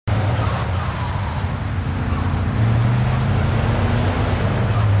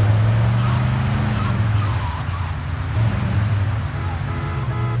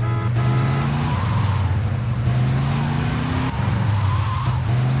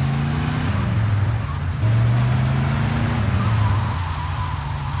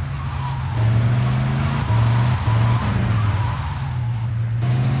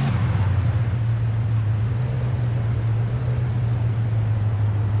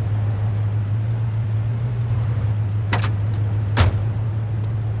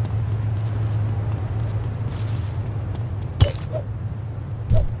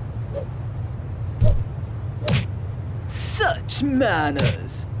Teach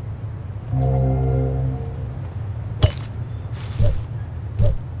manners.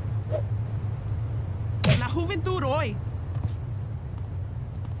 La juventud hoy.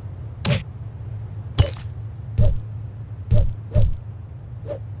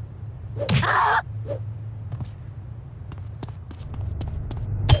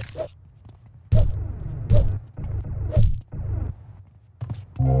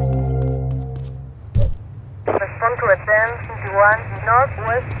 Respond to attend 21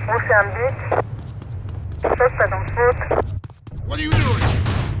 Northwest Ocean Beach. Suspect on foot. What are you doing?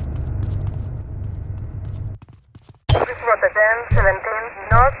 Please route attend 17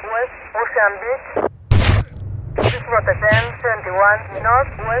 Northwest Ocean Beach. Please route attend 71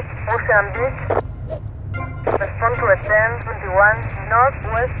 Northwest Ocean Beach. Respond to attend 21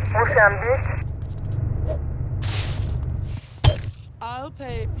 Northwest Ocean Beach. I'll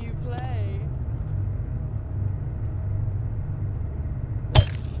pay if you play.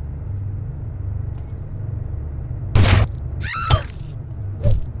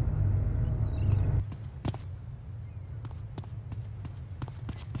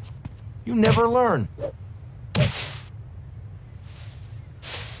 You never learn.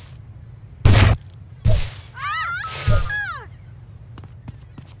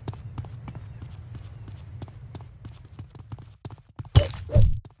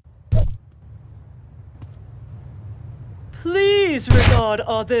 Please regard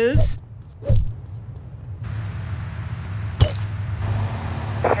others.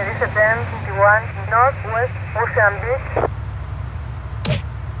 There is attend 21 Northwest Ocean Beach.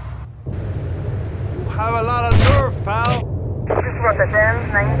 You have a lot of nerve, pal. Please route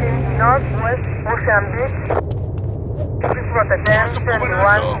attend 19 Northwest Ocean Beach. Please route attend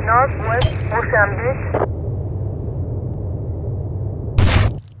 71 Northwest Ocean Beach.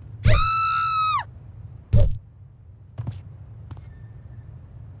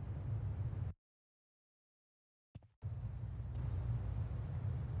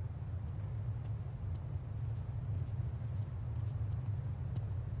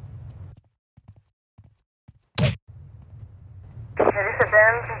 There is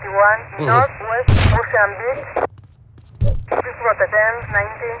attend 21 Northwest Ocean Beach. Please route attend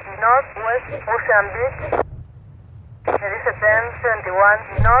 19 Northwest Ocean Beach. There is attend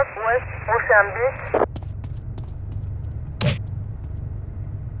 71 Northwest Ocean Beach.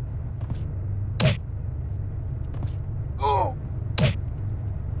 Oh!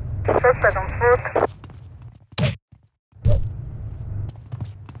 Suspect on foot.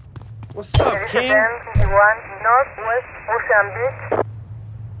 What's up, There is King? attend 21 Northwest Ocean Beach.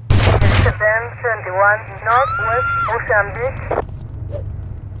 There is attend 71 Northwest Ocean Beach.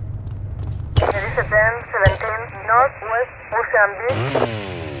 There is attend 17 Northwest Ocean Beach.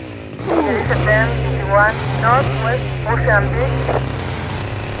 There is attend 51 Northwest Ocean Beach.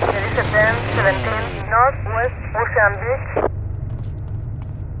 There is attend 17 Northwest Ocean Beach.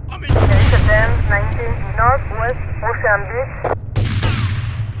 There is attend 19 Northwest Ocean Beach.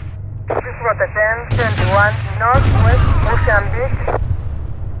 Please route attend 71 Northwest Ocean Beach.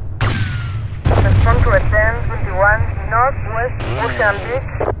 Respond to attend 21 Northwest Ocean Beach.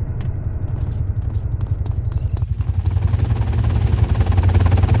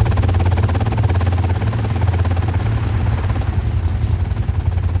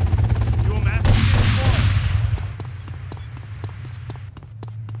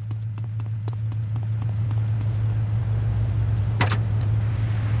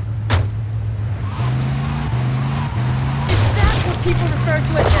 People refer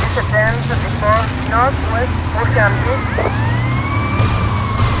to it There is attend 24 Northwest Ocean Beach.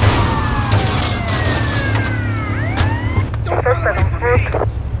 Suspect on foot.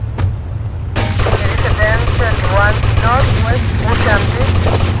 There is attend 21 Northwest Ocean Beach.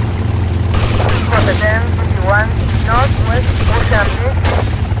 Please route attend 21 Northwest Ocean Beach.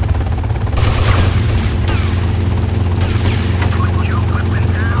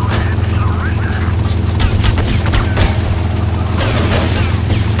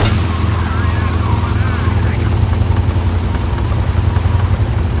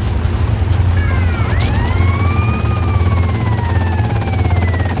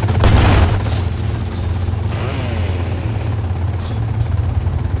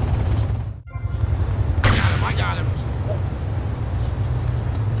 I got him.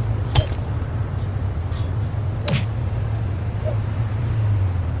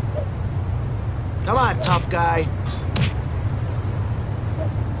 Come on, tough guy.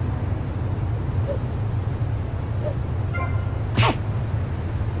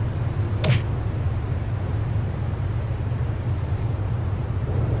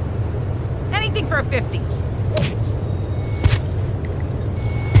 Anything for a 50.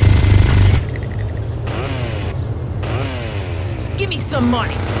 some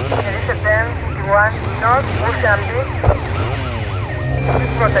money. Elise 1051 North Ocean Beach.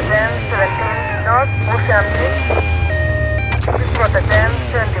 Flota 1017 North Ocean Beach. Flota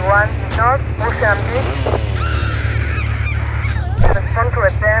 1021 North Ocean Beach. Respond to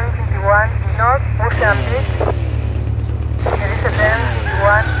a 1051 North Ocean Beach. Elise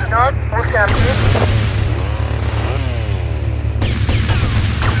 1051 North Ocean Beach.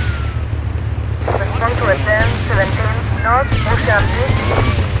 Respond to a 1017 North Ocean Beach.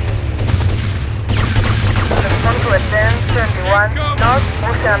 Respond to a 1021 North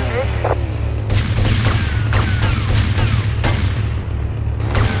Ocean Beach.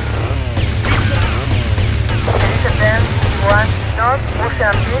 Elise 1021 North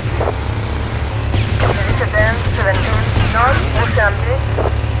Ocean Beach. Elise 1017 North Ocean Beach.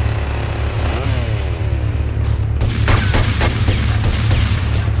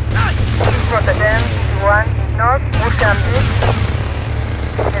 Flota 1021 North Ocean Beach.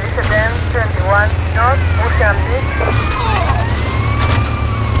 Elise 1021 North Ocean Beach.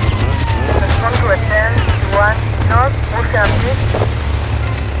 Respond to a 1021 North Ocean Beach.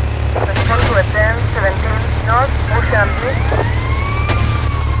 Respond to a 1017 North Ocean Beach.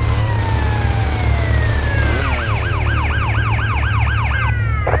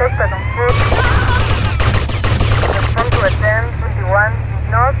 Suspect on foot. Respond to a 1021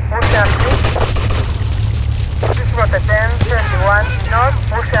 North Ocean Beach. This was a 1021 North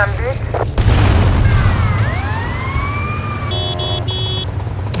Ocean Beach.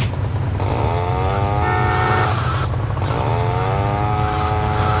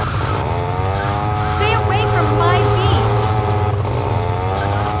 Stay away from my beach.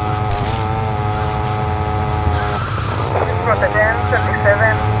 This was a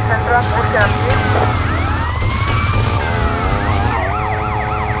 1037 Central Ocean Beach.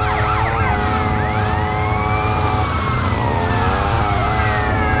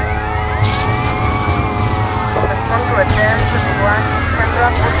 Respond to a 1021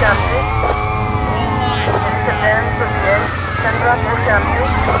 Central Ocean Beach. Elise 1028 Central Ocean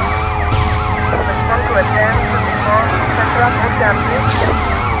Beach. Respond to a 1024 Central Ocean Beach.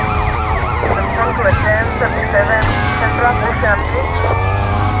 Respond to a 1037 Central Ocean Beach.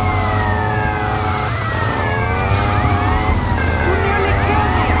 You nearly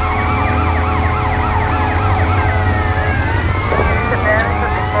killed me. Elise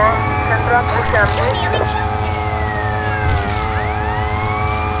 1024 Central Ocean Beach.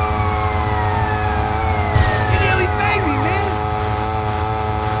 You nearly banged me, man.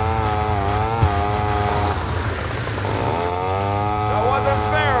 That wasn't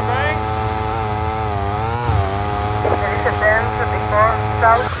fair, man. Elise 1024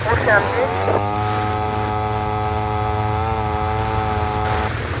 South Ocean Beach.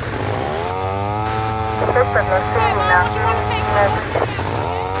 Suspect not seen now.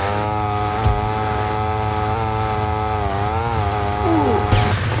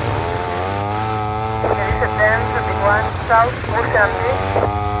 Elise 1021 South Ocean Beach.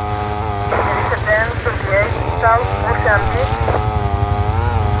 Elise 1028 South Ocean Beach.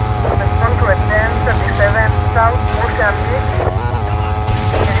 Respond to a 1037 South Ocean Beach.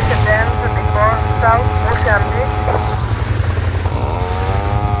 Elise 1024 South Ocean Beach.